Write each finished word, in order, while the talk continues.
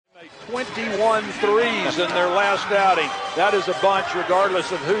21 threes in their last outing. That is a bunch regardless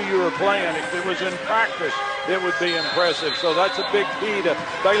of who you were playing. If it was in practice, it would be impressive. So that's a big key to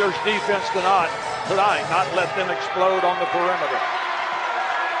Baylor's defense tonight, not let them explode on the perimeter.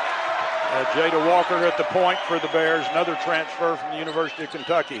 Jada Walker at the point for the Bears, another transfer from the University of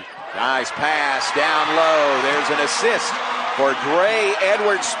Kentucky. Nice pass down low. There's an assist for Dre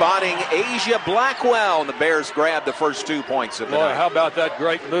Edwards, spotting Asia Blackwell, and the Bears grab the first 2 points of the night. How about that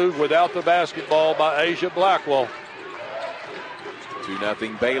great move without the basketball by Asia Blackwell?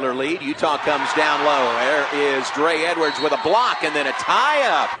 2-0 Baylor lead. Utah comes down low. There is Dre Edwards with a block and then a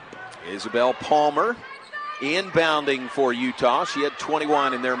tie-up. Isabel Palmer inbounding for Utah. She had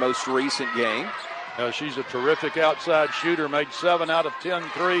 21 in their most recent game. She's a terrific outside shooter, made 7 out of 10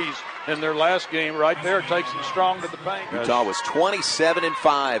 threes in their last game. Right there, takes them strong to the paint. Utah was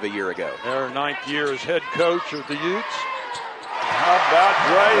 27-5 a year ago. Their 9th year as head coach of the Utes. How about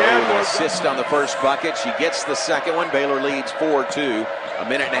Dre Edwards? Assist on the first bucket. She gets the second one. Baylor leads 4-2, a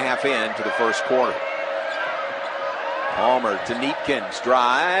minute and a half into the first quarter. Palmer to Neepkins,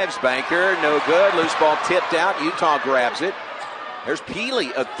 drives, banker, no good. Loose ball tipped out. Utah grabs it. There's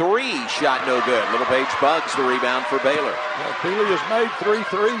Peely, a 3 shot, no good. Little Paige Buggs the rebound for Baylor. Well, Peely has made 3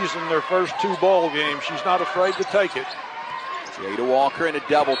 threes in their first 2 bowl games. She's not afraid to take it. Jada Walker in a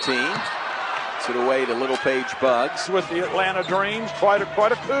double team. Gets it away to Little Paige Buggs. With the Atlanta Dreams, quite a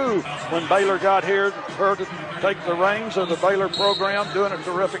coup when Baylor got here. Her to take the reins of the Baylor program, doing a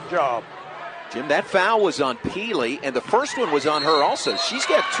terrific job. Jim, that foul was on Peely, and the first one was on her also. She's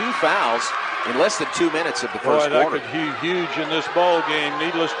got 2 fouls in less than 2 minutes of the first quarter. That could be huge in this bowl game,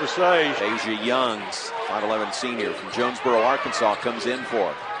 needless to say. Asia Youngs, 5'11" senior from Jonesboro, Arkansas, comes in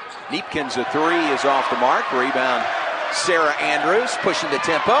for her. Neepkins, a 3 is off the mark. Rebound, Sarah Andrews pushing the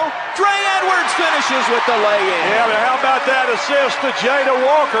tempo. Dre Edwards finishes with the lay-in. Yeah, but how about that assist to Jada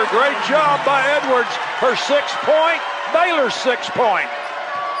Walker? Great job by Edwards. Her 6-point, Baylor's 6-point.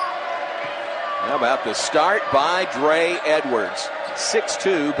 How about the start by Dre Edwards?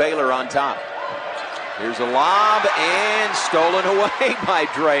 6-2, Baylor on top. Here's a lob and stolen away by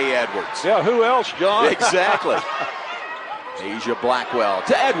Dre Edwards. Yeah, who else, John? Exactly. Asia Blackwell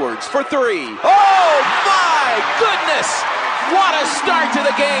to Edwards for 3. Oh, my goodness! What a start to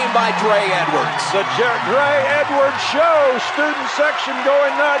the game by Dre Edwards. The Dre Edwards show. Student section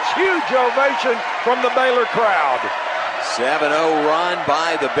going nuts. Huge ovation from the Baylor crowd. 7-0 run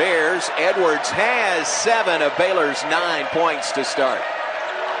by the Bears. Edwards has 7 of Baylor's 9 points to start.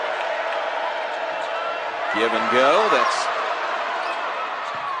 Give and go. That's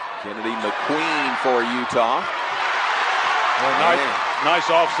Kennedy McQueen for Utah. Well, nice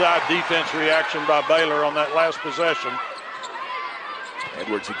offside defense reaction by Baylor on that last possession.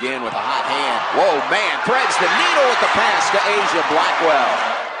 Edwards again with a hot hand. Whoa, man, threads the needle with the pass to Asia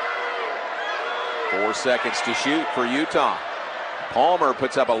Blackwell. 4 seconds to shoot for Utah. Palmer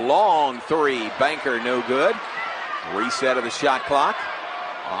puts up a long 3. Banker, no good. Reset of the shot clock.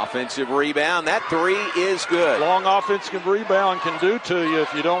 Offensive rebound. That 3 is good. Long offensive rebound can do to you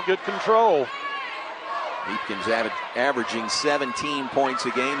if you don't get control. Neepkins averaging 17 points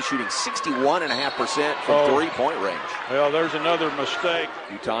a game, shooting 61.5% from 3-point range. Well, there's another mistake.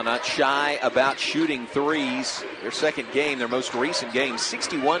 Utah not shy about shooting threes. Their second game, their most recent game,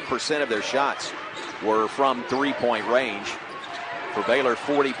 61% of their shots were from 3-point range. For Baylor,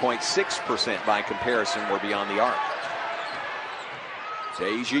 40.6% by comparison were beyond the arc.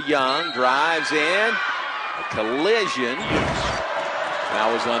 Tasia Young drives in. A collision. That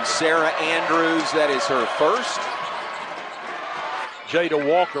was on Sarah Andrews. That is her first. Jada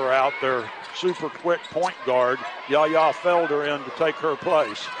Walker out there, super quick point guard. Yaya Felder in to take her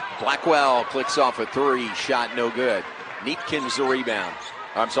place. Blackwell clicks off a 3. Shot no good. Neepkins the rebound.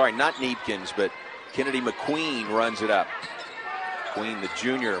 I'm sorry, not Neepkins, but Kennedy McQueen runs it up. McQueen, the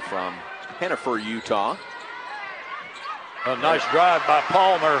junior from Hennifer, Utah. A nice drive by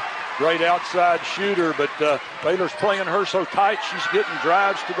Palmer. Great outside shooter, but Baylor's playing her so tight, she's getting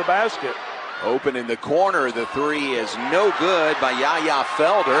drives to the basket. Open in the corner. The 3 is no good by Yaya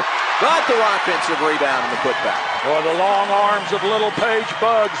Felder. But the offensive rebound and the putback. Boy, the long arms of Little Paige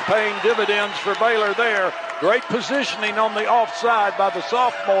Buggs paying dividends for Baylor there. Great positioning on the offside by the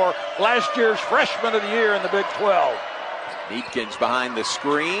sophomore, last year's freshman of the year in the Big 12. Neepkins behind the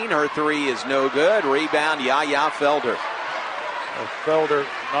screen. Her 3 is no good. Rebound, Yaya Felder. Felder,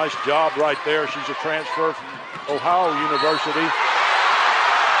 nice job right there. She's a transfer from Ohio University.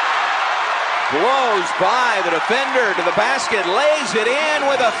 Blows by the defender to the basket, lays it in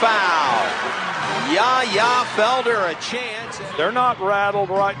with a foul. Yaya Felder a chance. They're not rattled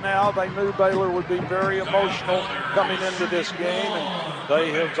right now. They knew Baylor would be very emotional coming into this game, and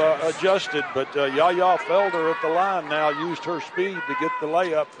they have adjusted. But Yaya Felder at the line now used her speed to get the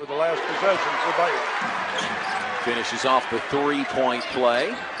layup for the last possession for Baylor. Finishes off the three-point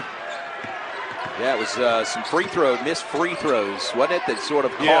play. Yeah, it was some missed free throws, wasn't it, that sort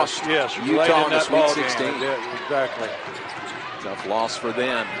of cost Utah in the Sweet 16. Yeah, exactly. Tough loss for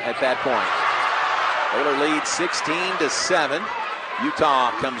them at that point. Baylor leads 16-7.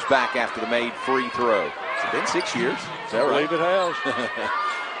 Utah comes back after the made free throw. It's been 6 years. Is that right? I believe it has.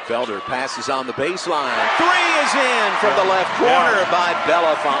 Felder passes on the baseline. Three is in from the left corner by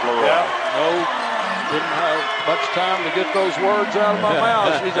Bella Fontleroy. Yeah, didn't have much time to get those words out of my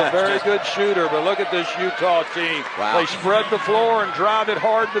mouth. She's a very good shooter, but look at this Utah team. Wow. They spread the floor and drive it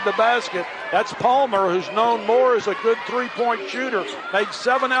hard to the basket. That's Palmer, who's known more as a good three-point shooter. Made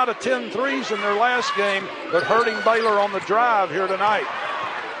 7 out of 10 threes in their last game, but hurting Baylor on the drive here tonight.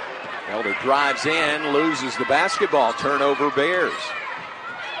 Felder drives in, loses the basketball. Turnover Bears.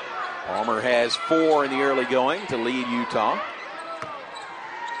 Palmer has 4 in the early going to lead Utah.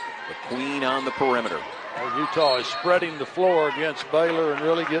 The queen on the perimeter. Well, Utah is spreading the floor against Baylor and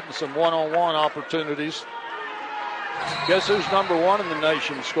really getting some one-on-one opportunities. Guess who's number 1 in the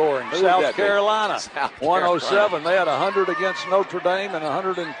nation scoring? South Carolina. 107. They had 100 against Notre Dame and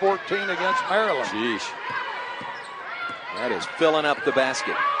 114 against Maryland. Jeez. That is filling up the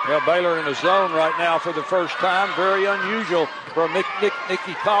basket. Yeah, Baylor in a zone right now for the first time. Very unusual for a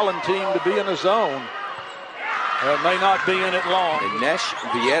Nicki Collen team to be in a zone. It may not be in it long. And Nesh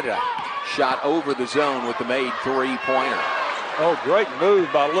Vieira shot over the zone with the made three-pointer. Oh, great move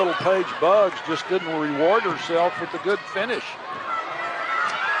by Little Paige Buggs. Just didn't reward herself with the good finish.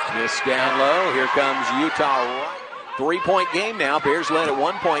 Miss down low. Here comes Utah. Three-point game now. Bears led at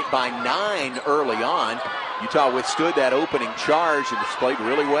 1 point by 9 early on. Utah withstood that opening charge and has played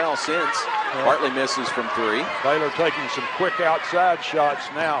really well since. Yeah. Bartley misses from 3. Baylor taking some quick outside shots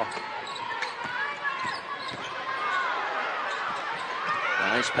now.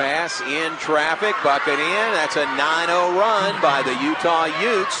 Nice pass in traffic, bucket in. That's a 9-0 run by the Utah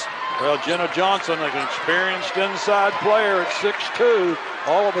Utes. Well, Jenna Johnson, an experienced inside player at 6'2".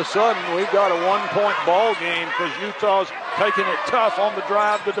 All of a sudden, we've got a 1-point ball game because Utah's taking it tough on the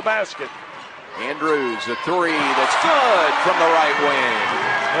drive to the basket. Andrews, a 3 that's good from the right wing.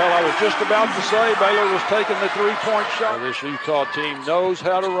 Well, I was just about to say Baylor was taking the 3-point shot. This Utah team knows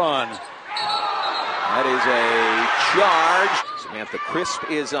how to run. That is a charge. Samantha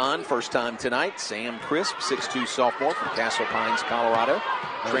Crisp is on, first time tonight. Sam Crisp, 6'2" sophomore from Castle Pines, Colorado.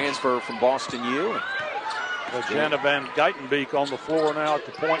 Transfer from Boston U. Well, Jana Van Geitenbeek on the floor now at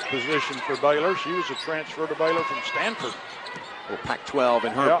the point position for Baylor. She was a transfer to Baylor from Stanford. A little Pac-12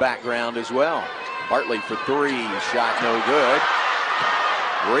 in her background as well. Bartley for 3, shot no good.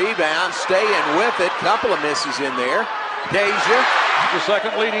 Rebound, staying with it. Couple of misses in there. Deja. The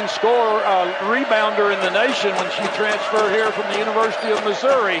second leading scorer, rebounder in the nation when she transferred here from the University of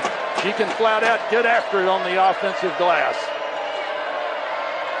Missouri. She can flat out get after it on the offensive glass.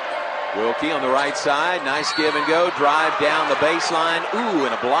 Wilkie on the right side. Nice give and go. Drive down the baseline. Ooh,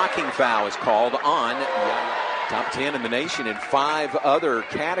 and a blocking foul is called on. Top 10 in the nation in 5 other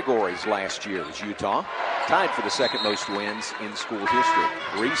categories last year was Utah. Tied for the second most wins in school history.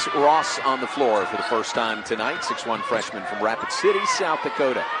 Reese Ross on the floor for the first time tonight. 6'1" freshman from Rapid City, South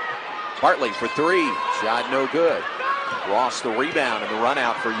Dakota. Bartley for 3. Shot no good. Ross the rebound and the run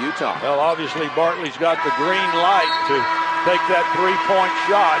out for Utah. Well, obviously Bartley's got the green light to take that 3-point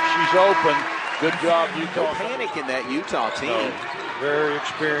shot. She's open. Good job, Utah. No panic in that Utah team. No. Very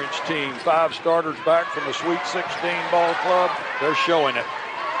experienced team. 5 starters back from the Sweet 16 ball club. They're showing it.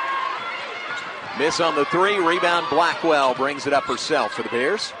 Miss on the 3. Rebound. Blackwell brings it up herself for the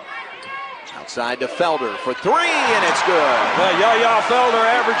Bears. Outside to Felder for 3, and it's good. Well, Yaya Felder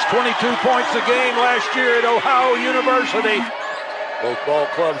averaged 22 points a game last year at Ohio University. Both ball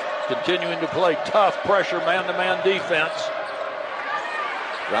clubs continuing to play tough pressure man-to-man defense.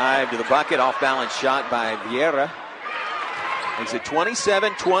 Drive to the bucket. Off-balance shot by Vieira. Makes it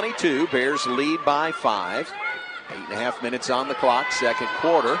 27-22. Bears lead by 5. 8.5 minutes on the clock. Second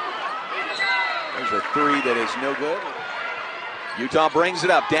quarter. There's a 3 that is no good. Utah brings it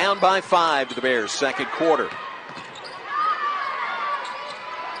up. Down by 5 to the Bears. Second quarter.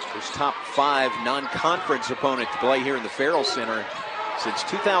 This top 5 non-conference opponent to play here in the Ferrell Center since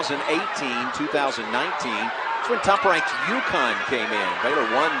 2018, 2019. That's when top-ranked UConn came in. Baylor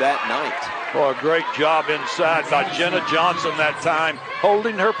won that night. Oh, a great job inside by Jenna Johnson that time,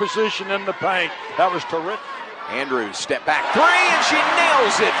 holding her position in the paint. That was terrific. Andrews step back three, and she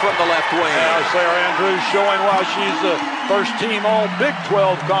nails it from the left wing. Yeah, Sarah Andrews showing why she's the first team all Big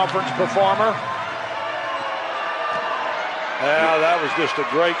 12 conference performer. Yeah, that was just a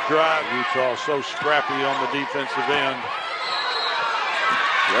great drive. Utah so scrappy on the defensive end.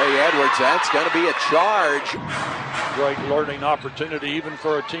 Ray Edwards, that's going to be a charge. Great learning opportunity even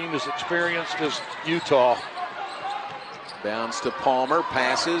for a team as experienced as Utah. Bounce to Palmer,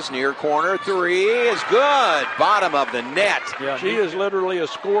 passes, near corner, three is good. Bottom of the net. Yeah, she is literally a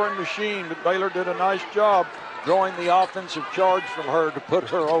scoring machine, but Baylor did a nice job drawing the offensive charge from her to put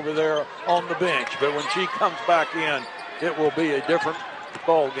her over there on the bench. But when she comes back in, it will be a different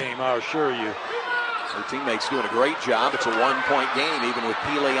ball game, I assure you. Her teammates doing a great job. It's a one-point game, even with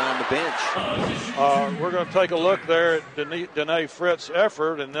Pele on the bench. We're going to take a look there at Danae Fritz's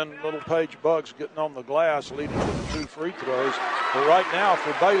effort, and then little Paige Buggs getting on the glass, leading to the 2 free throws. But right now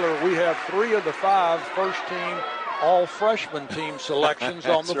for Baylor, we have 3 of the 5 first-team all-freshman team selections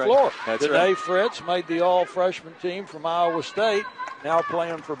on the floor. Danae Fritz made the all-freshman team from Iowa State, now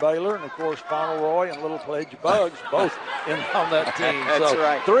playing for Baylor, and of course Fontleroy and little Paige Buggs both in on that team. That's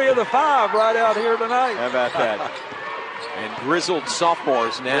right. 3 of the 5 right out here tonight. How about that? And grizzled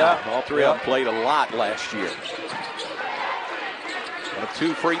sophomores now. Yeah. All 3 of them played a lot last year.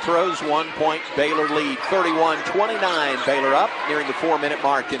 2 free throws, 1 point Baylor lead, 31-29. Baylor up, nearing the 4-minute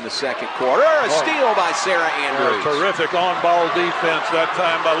mark in the second quarter. A steal by Sarah Andrews. Terrific on-ball defense that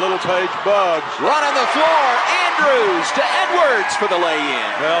time by little Paige Buggs. Run on the floor, Andrews to Edwards for the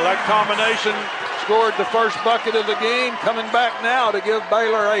lay-in. Well, that combination scored the first bucket of the game, coming back now to give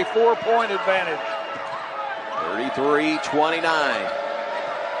Baylor a 4-point advantage. 33-29.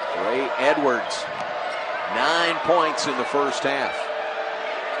 Ray Edwards, 9 points in the first half.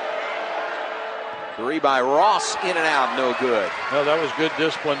 3 by Ross, in and out, no good. Well, that was good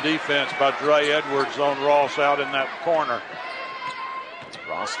disciplined defense by Dre Edwards on Ross out in that corner.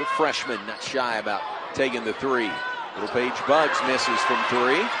 Ross, the freshman, not shy about taking the 3. Little Paige Buggs misses from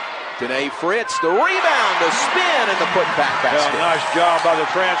 3. Danae Fritz, the rebound, the spin, and the putback basket. Yeah, nice job by the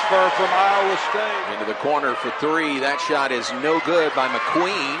transfer from Iowa State. Into the corner for 3. That shot is no good by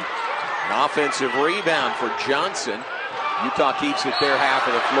McQueen. An offensive rebound for Johnson. Utah keeps it their half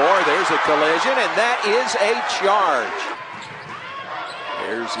of the floor. There's a collision, and that is a charge.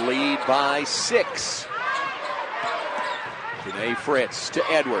 There's lead by 6. Danae Fritz to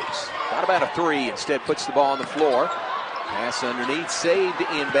Edwards. Thought about a 3, instead puts the ball on the floor. Pass underneath, saved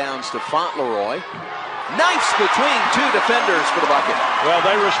inbounds to Fontleroy. Knifes between 2 defenders for the bucket. Well,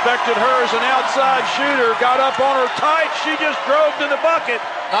 they respected her as an outside shooter, got up on her tight, she just drove to the bucket.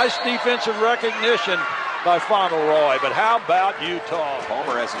 Nice defensive recognition by Fontleroy, but how about Utah?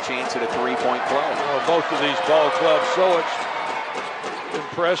 Palmer has a chance at a 3-point play. Well, both of these ball clubs so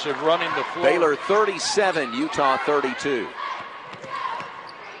impressive running the floor. Baylor 37, Utah 32.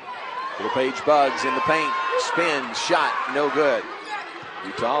 Little Paige Buggs in the paint, spins, shot, no good.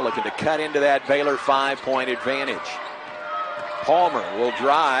 Utah looking to cut into that Baylor 5-point advantage. Palmer will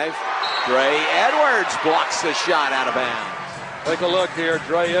drive. Dre Edwards blocks the shot out of bounds. Take a look here.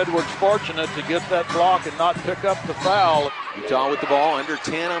 Dre Edwards fortunate to get that block and not pick up the foul. Utah with the ball, under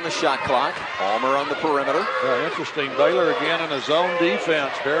 10 on the shot clock. Palmer on the perimeter. Interesting. Baylor again in a zone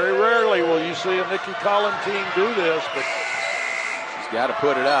defense. Very rarely will you see a Nicki Collen team do this, but she's got to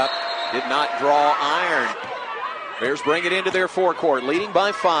put it up. Did not draw iron. Bears bring it into their forecourt, leading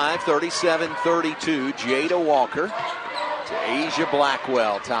by 5, 37-32. Jada Walker to Asia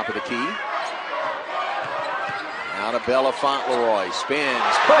Blackwell, top of the key. Now to Bella Fontleroy,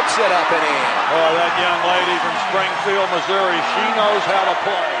 spins, puts it up and in. Oh, that young lady from Springfield, Missouri, she knows how to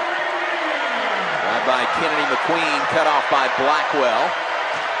play. Right by Kennedy McQueen, cut off by Blackwell.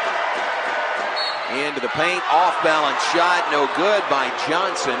 Into the paint, off-balance shot, no good by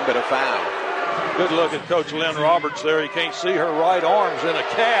Johnson, but a foul. Good look at Coach Lynn Roberts there. You can't see her right arm's in a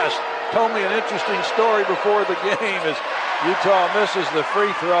cast. Told me an interesting story before the game as Utah misses the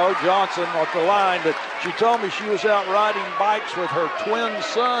free throw. Johnson at the line, but she told me she was out riding bikes with her twin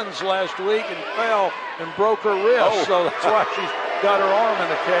sons last week and fell and broke her wrist. So that's why she's got her arm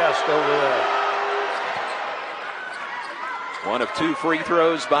in a cast over there. One of 2 free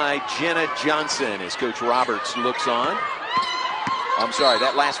throws by Jenna Johnson as Coach Roberts looks on. I'm sorry,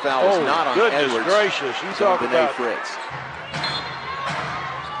 that last foul was not on Edwards. Goodness gracious, you talk about Fritz.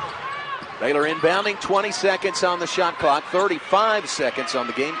 Baylor inbounding, 20 seconds on the shot clock, 35 seconds on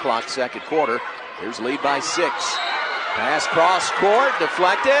the game clock, second quarter. Here's lead by 6. Pass cross court,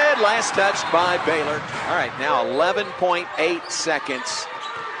 deflected, last touched by Baylor. All right, now 11.8 seconds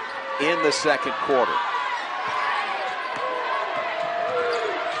in the second quarter.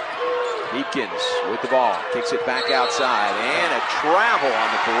 Eakins with the ball, kicks it back outside, and a travel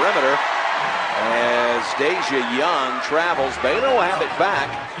on the perimeter as Deja Young travels. Baylor will have it back.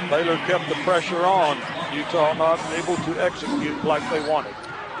 Baylor kept the pressure on. Utah not able to execute like they wanted.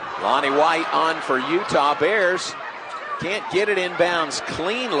 Lonnie White on for Utah. Bears can't get it inbounds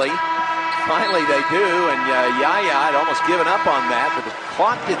cleanly. Finally they do, and Yaya had almost given up on that, but the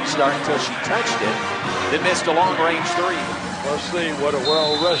clock didn't start until she touched it. Then missed a long-range three. Let's see what a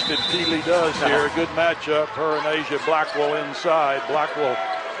well-rested Peely does here. Good matchup, her and Asia Blackwell inside. Blackwell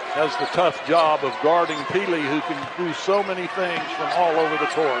has the tough job of guarding Peely, who can do so many things from all over the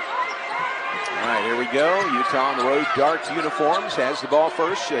court. All right, here we go. Utah on the road, dark uniforms, has the ball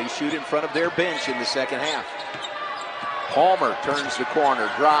first. They shoot in front of their bench in the second half. Palmer turns the corner,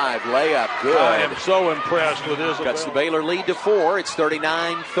 drive, layup, good. I am so impressed with Isabel. Cuts the Baylor lead to 4. It's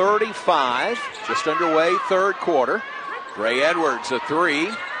 39-35. Just underway, third quarter. Gray Edwards, a three.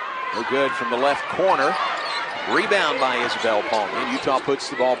 No good from the left corner. Rebound by Isabel Palmer. And Utah puts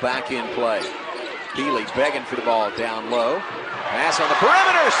the ball back in play. Peely begging for the ball down low. Pass on the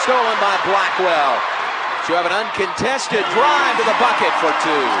perimeter, stolen by Blackwell. So you have an uncontested drive to the bucket for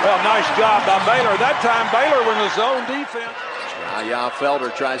two. Well, nice job by Baylor. That time Baylor were in the zone defense. Yaya Felder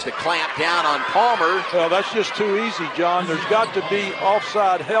tries to clamp down on Palmer. Well, that's just too easy, John. There's got to be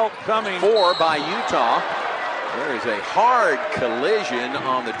offside help coming. 4 by Utah. There is a hard collision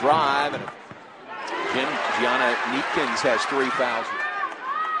on the drive. And Gianna Neepkins has 3 fouls.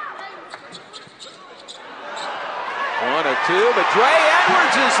 1 or 2, but Dre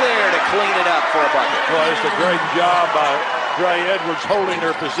Edwards is there to clean it up for a bucket. Well, it's a great job by Dre Edwards holding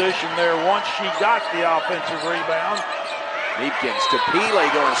her position there once she got the offensive rebound. Neepkins to Peely,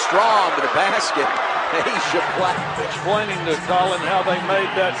 going strong to the basket. Asia Black explaining to Collen how they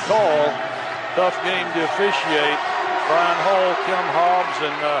made that call. Tough game to officiate. Brian Hull, Kim Hobbs,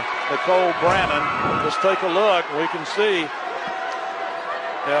 and Nicole Brannon. Let's take a look. We can see.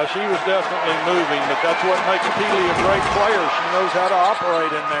 Yeah, she was definitely moving, but that's what makes Peely a great player. She knows how to operate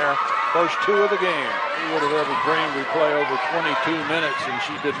in there. First 2 of the game. Who would have ever dreamed we'd play over 22 minutes and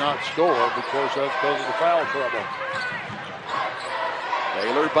she did not score because of the foul trouble.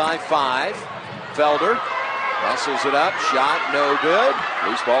 Baylor by 5. Felder muscles it up. Shot no good.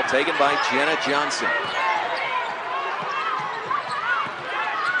 Loose ball taken by Jenna Johnson.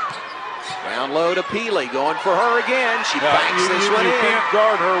 Down low to Peely, going for her again. She banks this one in. You can't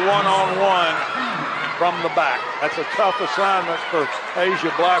guard her one-on-one from the back. That's a tough assignment for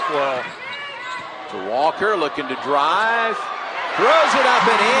Asia Blackwell. To Walker, looking to drive. Throws it up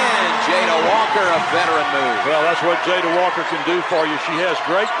and in. Jada Walker, a veteran move. Well, that's what Jada Walker can do for you. She has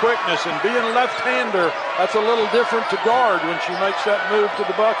great quickness, and being left-hander, that's a little different to guard when she makes that move to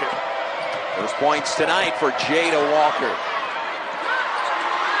the bucket. First points tonight for Jada Walker.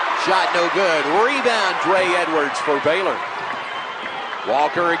 Shot no good. Rebound, Dre Edwards for Baylor.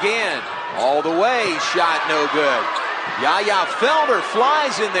 Walker again. All the way. Shot no good. Yaya Felder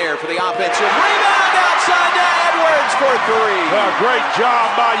flies in there for the offensive rebound outside to Edwards for 3. Well, great job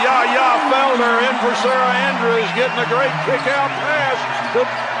by Yaya Felder in for Sarah Andrews, getting a great kick-out pass to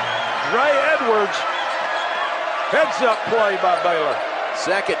Dre Edwards. Heads-up play by Baylor.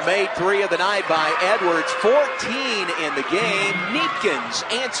 Second made 3 of the night by Edwards. 14 in the game. Neepkins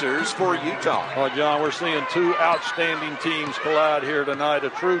answers for Utah. Well, John, we're seeing 2 outstanding teams collide here tonight. A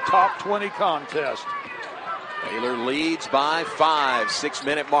true top 20 contest. Baylor leads by 5.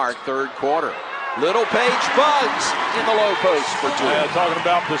 6-minute mark, third quarter. Little Page bugs in the low post for 2. Yeah, talking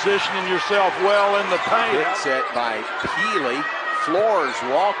about positioning yourself well in the paint. Good set by Peely. Floors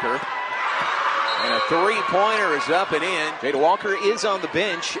Walker. And a 3-pointer is up and in. Jada Walker is on the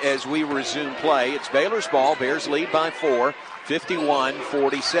bench as we resume play. It's Baylor's ball. Bears lead by 4,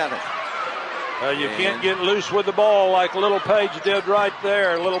 51-47. You can't get loose with the ball like Little Page did right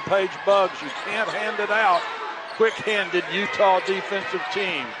there. Little Page bugs. You can't hand it out. Quick-handed Utah defensive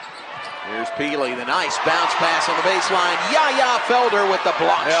team. Here's Peely, the nice bounce pass on the baseline. Yaya Felder with the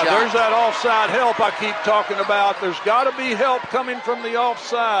block shot. There's that offside help I keep talking about. There's got to be help coming from the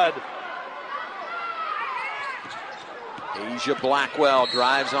offside. Asia Blackwell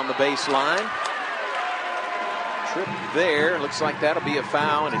drives on the baseline. Trip there. Looks like that'll be a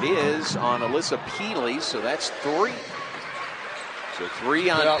foul, and it is on Alyssa Peely, so that's 3. So 3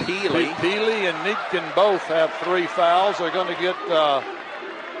 on Peely. Peely and Neepkin both have 3 fouls. They're going to get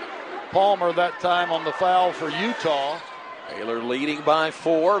Palmer that time on the foul for Utah. Baylor leading by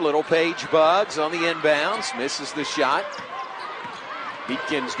 4. Little Page Bugs on the inbounds. Misses the shot.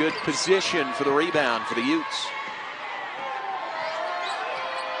 Deepkins good position for the rebound for the Utes.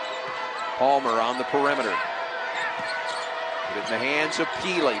 Palmer on the perimeter. Put it in the hands of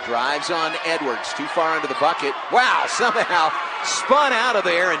Peely. Drives on Edwards. Too far into the bucket. Wow, somehow spun out of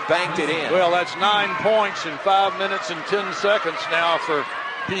there and banked it in. Well, that's 9 points in 5 minutes and 10 seconds now for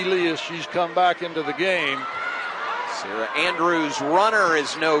Peely as she's come back into the game. Sarah Andrews' runner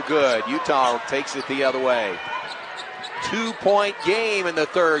is no good. Utah takes it the other way. 2-point game in the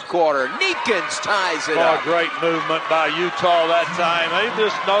third quarter. Neepkins ties it up. Great movement by Utah that time. They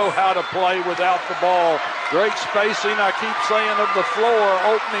just know how to play without the ball. Great spacing, I keep saying, of the floor,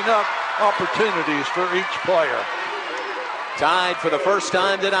 opening up opportunities for each player. Tied for the first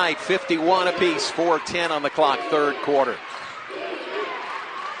time tonight, 51 apiece, 4:10 on the clock, third quarter.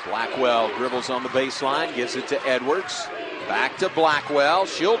 Blackwell dribbles on the baseline, gives it to Edwards. Back to Blackwell.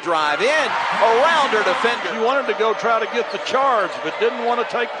 She'll drive in around her defender. She wanted to go try to get the charge, but didn't want to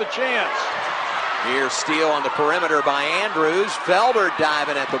take the chance. Near steal on the perimeter by Andrews. Felder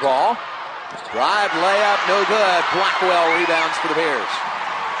diving at the ball. Drive, layup, no good. Blackwell rebounds for the Bears.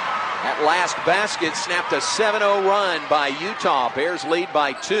 That last basket snapped a 7-0 run by Utah. Bears lead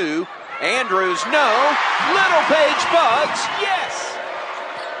by 2. Andrews, no. Little Page Bugs, yes.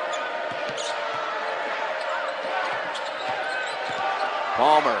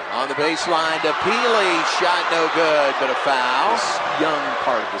 Palmer on the baseline to Peely. Shot no good, but a foul. Young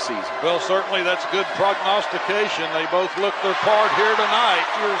part of the season. Well, certainly that's good prognostication. They both looked their part here tonight.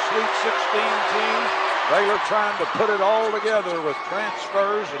 Your Sweet 16 team. Baylor trying to put it all together with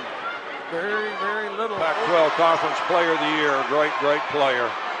transfers and very, very little. Pac-12 Conference Player of the Year. Great, great player.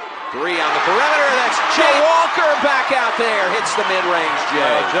 3 on the perimeter. That's Jay Walker back out there. Hits the mid-range,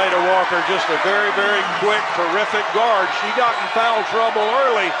 Jay. Jada Walker, just a very, very quick, terrific guard. She got in foul trouble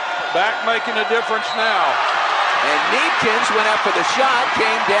early. Back making a difference now. And Neepkins went up for the shot,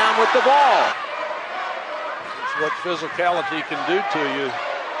 came down with the ball. That's what physicality can do to you.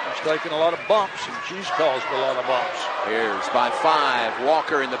 She's taken a lot of bumps, and she's caused a lot of bumps. Bears by 5.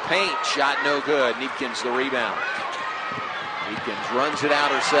 Walker in the paint. Shot no good. Neepkins the rebound. Neepkins runs it out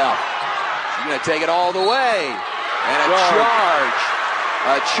herself. She's going to take it all the way. And a charge.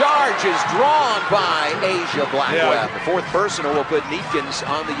 A charge is drawn by Asia Blackwell. Yeah. The fourth personal will put Neepkins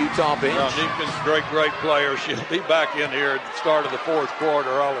on the Utah bench. No, Neepkins, great, great player. She'll be back in here at the start of the fourth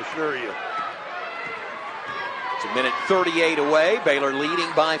quarter, I'll assure you. It's a minute 38 away. Baylor leading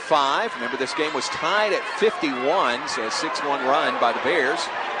by 5. Remember, this game was tied at 51, so a 6-1 run by the Bears.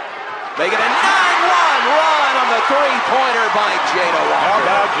 Making a 9-1 run on the three-pointer by Jada Walker. How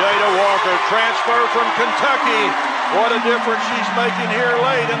about Jada Walker? Transfer from Kentucky. What a difference she's making here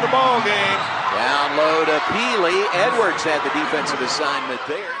late in the ball game. Down low to Peely. Edwards had the defensive assignment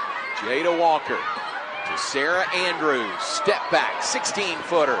there. Jada Walker to Sarah Andrews. Step back,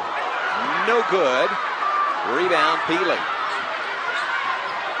 16-footer. No good. Rebound, Peely.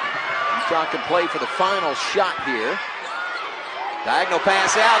 Utah can play for the final shot here. Diagonal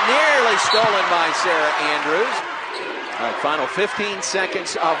pass out, nearly stolen by Sarah Andrews. All right, final 15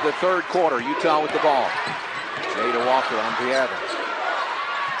 seconds of the third quarter. Utah with the ball. Jada Walker on the other.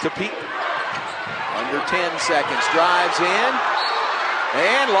 To Pete. Under 10 seconds. Drives in.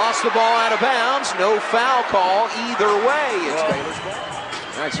 And lost the ball out of bounds. No foul call either way. It's Baylor's ball.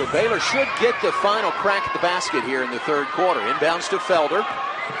 All right, so Baylor should get the final crack at the basket here in the third quarter. Inbounds to Felder.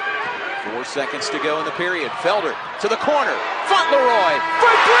 4 seconds to go in the period. Felder to the corner. Fontleroy for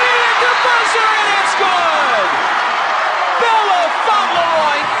 3 at the buzzer, and it's good! Bella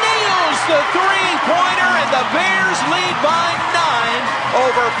Fontleroy nails the three-pointer, and the Bears lead by 9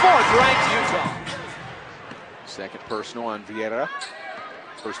 over fourth-ranked Utah. Second personal on Vieira.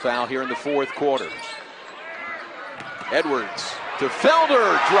 First foul here in the fourth quarter. Edwards to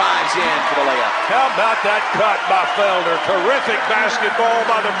Felder, drives in for the layup. How about that cut by Felder? Terrific basketball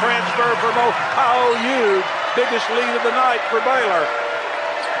by the transfer from Ohio U. Biggest lead of the night for Baylor.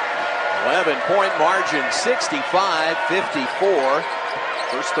 11-point margin, 65-54.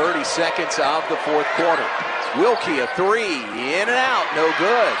 First 30 seconds of the fourth quarter. Wilkie a 3, in and out, no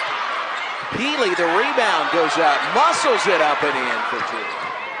good. Peely, the rebound, goes up, muscles it up and in for 2.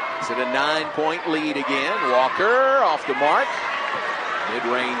 It's at a 9-point lead again. Walker off the mark.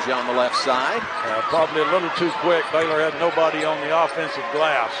 Mid-range on the left side. Probably a little too quick. Baylor had nobody on the offensive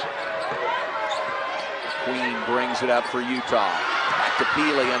glass. Queen brings it up for Utah. Back to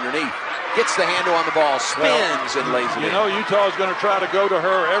Peely underneath. Gets the handle on the ball, spins and lays it in. You know, Utah's going to try to go to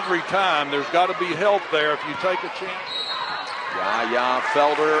her every time. There's got to be help there if you take a chance. Yaya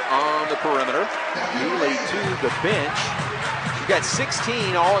Felder on the perimeter. Healy to the bench. She's got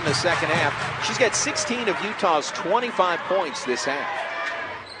 16 all in the second half. She's got 16 of Utah's 25 points this half.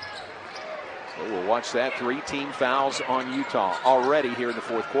 So we'll watch that. 3 team fouls on Utah already here in the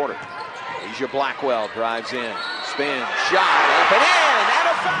fourth quarter. Asia Blackwell drives in, spins, shot, up and in, and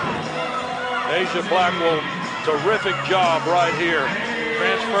a foul. Asia Blackwell, terrific job right here.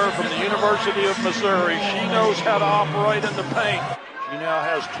 Transfer from the University of Missouri. She knows how to operate in the paint. She now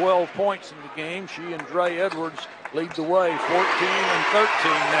has 12 points in the game. She and Dre Edwards lead the way, 14 and 13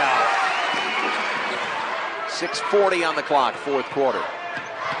 now. 6:40 on the clock, fourth quarter.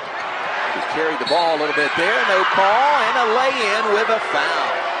 He carried the ball a little bit there, no call, and a lay-in with a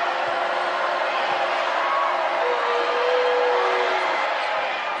foul.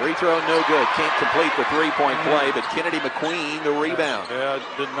 Free throw no good. Can't complete the three-point play, but Kennedy McQueen the rebound. Yeah,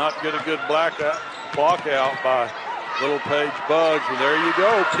 did not get a good block out by Little Paige Buggs. And there you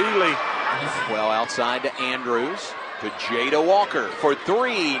go, Peely. Well, outside to Andrews, to Jada Walker for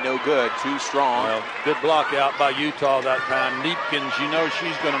 3. No good, too strong. Well, good block out by Utah that time. Neepkins, you know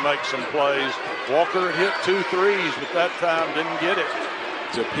she's going to make some plays. Walker had hit 2 threes, but that time didn't get it.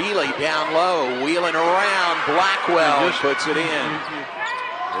 To Peely down low, wheeling around. Blackwell puts it in.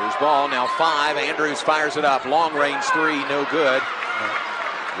 There's ball, now 5. Andrews fires it up. Long range 3, no good.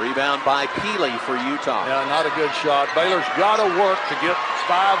 Rebound by Peely for Utah. Yeah, not a good shot. Baylor's got to work to get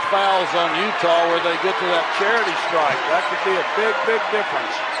 5 fouls on Utah where they get to that charity strike. That could be a big, big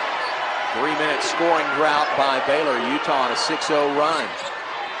difference. 3-minute scoring drought by Baylor. Utah on a 6-0 run.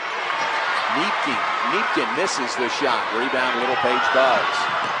 Neepkin misses the shot. Rebound, Little Paige Buggs.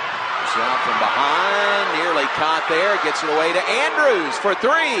 Out from behind, nearly caught there, gets it away to Andrews for 3.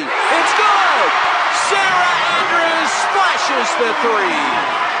 It's good! Sarah Andrews splashes the 3.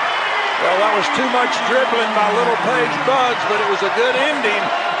 Well, that was too much dribbling by Little Paige Buggs, but it was a good ending.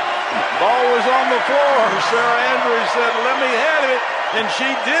 Ball was on the floor. Sarah Andrews said, "Let me have it," and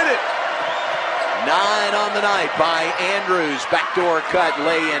she did it. 9 on the night by Andrews. Backdoor cut,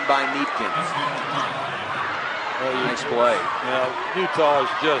 lay-in by Neepkin. Nice play. Yeah, Utah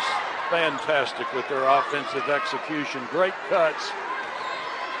is just fantastic with their offensive execution. Great cuts.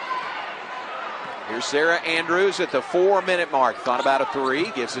 Here's Sarah Andrews at the 4-minute mark. Thought about a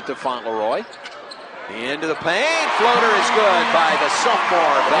 3. Gives it to Fontleroy. Into the paint. Floater is good by the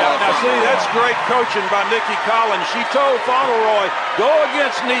sophomore Bella Now see, that's great coaching by Nicki Collen. She told Fontleroy, go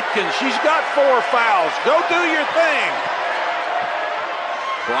against Neepkins. She's got 4 fouls. Go do your thing.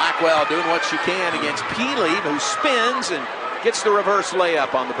 Blackwell doing what she can against Peely, who spins and gets the reverse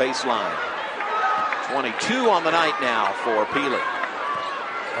layup on the baseline. 22 on the night now for Peely.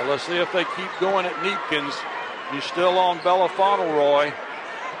 Well, let's see if they keep going at Neepkins. He's still on Bella Fontleroy.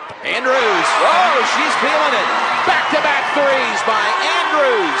 Andrews, oh, she's feeling it. Back-to-back 3s by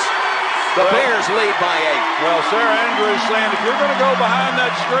Andrews. The Bears lead by 8. Well, Sarah Andrews saying, if you're going to go behind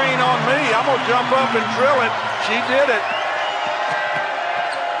that screen on me, I'm going to jump up and drill it. She did it.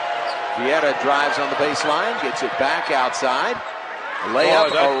 Vieta drives on the baseline, gets it back outside.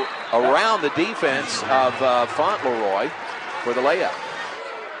 Layup around the defense of Fontleroy for the layup.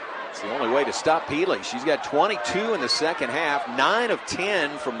 It's the only way to stop Peely. She's got 22 in the second half, 9 of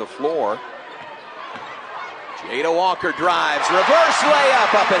 10 from the floor. Jada Walker drives, reverse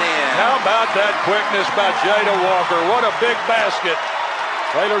layup up and in. How about that quickness by Jada Walker? What a big basket.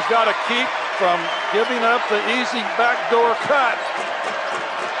 Baylor's got to keep from giving up the easy backdoor cut.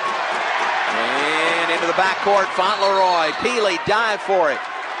 And into the backcourt, Fontleroy. Peely dive for it.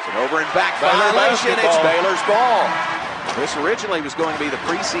 It's an over and back violation. It's Baylor's ball. This originally was going to be the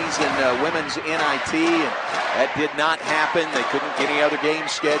preseason women's NIT, and that did not happen. They couldn't get any other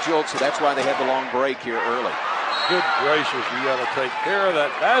games scheduled, so that's why they had the long break here early. Good gracious, you got to take care of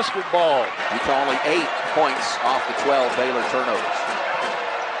that basketball. Utah only 8 points off the 12 Baylor turnovers.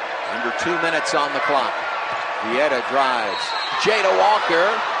 Under 2 minutes on the clock. Vieta drives. Jada Walker.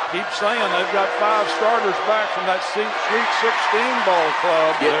 Keep saying they've got 5 starters back from that Sweet 16 ball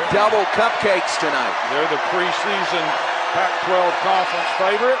club. Get double cupcakes tonight. They're the preseason Pac-12 conference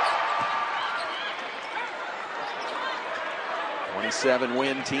favorite.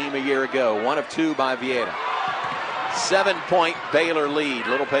 27-win team a year ago. 1 of 2 by Vieta. 7-point Baylor lead.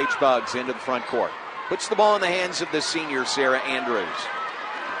 Little Paige Buggs into the front court. Puts the ball in the hands of the senior Sarah Andrews.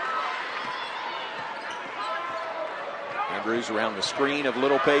 Andrews around the screen of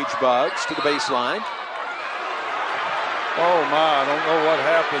Little Paige Buggs to the baseline. Oh my, I don't know what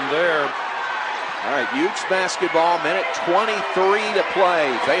happened there. All right, Utes basketball, minute 23 to play.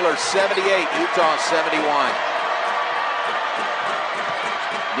 Baylor 78, Utah 71.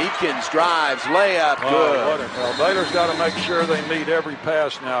 Neepkins drives, layup, good. Well, Baylor's got to make sure they meet every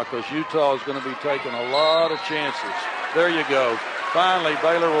pass now because Utah is going to be taking a lot of chances. There you go. Finally,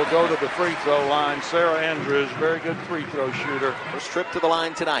 Baylor will go to the free throw line. Sarah Andrews, very good free throw shooter. First trip to the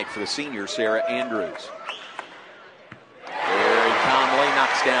line tonight for the senior Sarah Andrews. Very calmly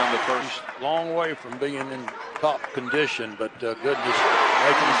knocks down the first. Long way from being in top condition, but goodness,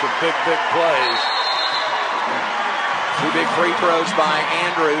 making some big plays. Two big free throws by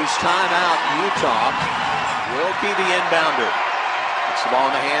Andrews. Timeout, Utah. Will be the inbounder. It's the ball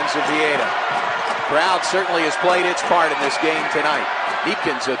in the hands of Vieta. Crowd certainly has played its part in this game tonight.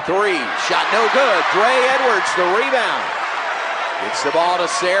 Neepkins a three. Shot no good. Dre Edwards the rebound. It's the ball to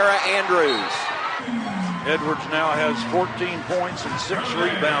Sarah Andrews. Edwards now has 14 points and 6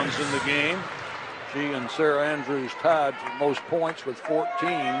 rebounds in the game. She and Sarah Andrews tied for most points with 14.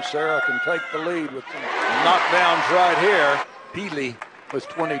 Sarah can take the lead with some knockdowns right here. Healy with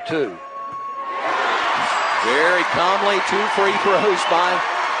 22. Very calmly, 2 free throws by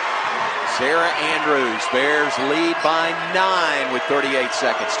Sarah Andrews. Bears lead by 9 with 38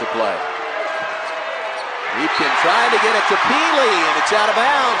 seconds to play. Neepkin trying to get it to Peely, and it's out of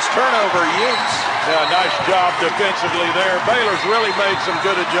bounds. Turnover, Utes. Yeah, nice job defensively there. Baylor's really made some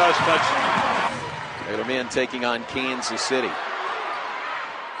good adjustments. Baylor men taking on Kansas City.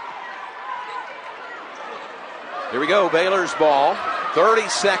 Here we go, Baylor's ball. 30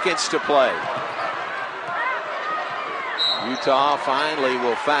 seconds to play. Utah finally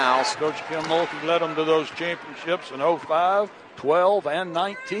will foul. Coach Kim Mulkey led them to those championships in 05, 12, and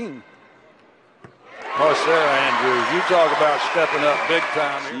 19. Oh, Sarah Andrews, you talk about stepping up big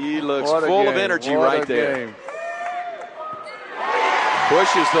time. She looks full of energy right there. Game.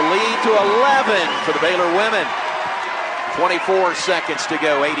 Pushes the lead to 11 for the Baylor women. 24 seconds to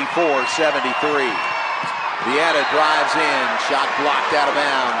go, 84-73. Vieta drives in, shot blocked out of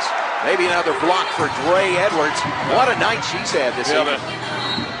bounds. Maybe another block for Dre Edwards. What a night she's had this evening.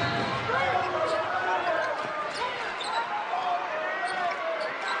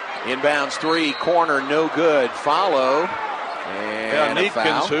 Inbounds three, corner, no good. Follow. And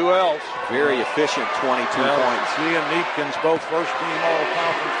Neepkins, who else? Very efficient, 22 points. She and Neepkins both first team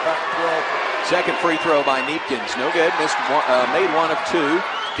all-conference Pac-12. Second free throw by Neepkins, no good. Made one of 2.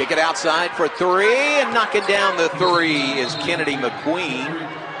 Kick it outside for 3, and knocking down the 3 is Kennedy McQueen.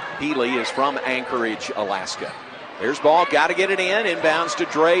 Healy is from Anchorage, Alaska. There's ball, got to get it in. Inbounds to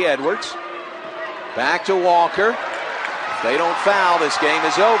Dre Edwards. Back to Walker. If they don't foul, this game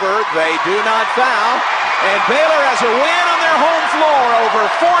is over. They do not foul. And Baylor has a win on their home floor over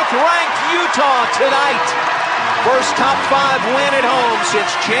 4th-ranked Utah tonight. First top 5 win at home since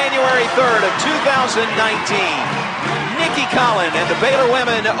January 3rd of 2019. Nicki Collen and the Baylor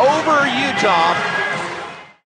women over Utah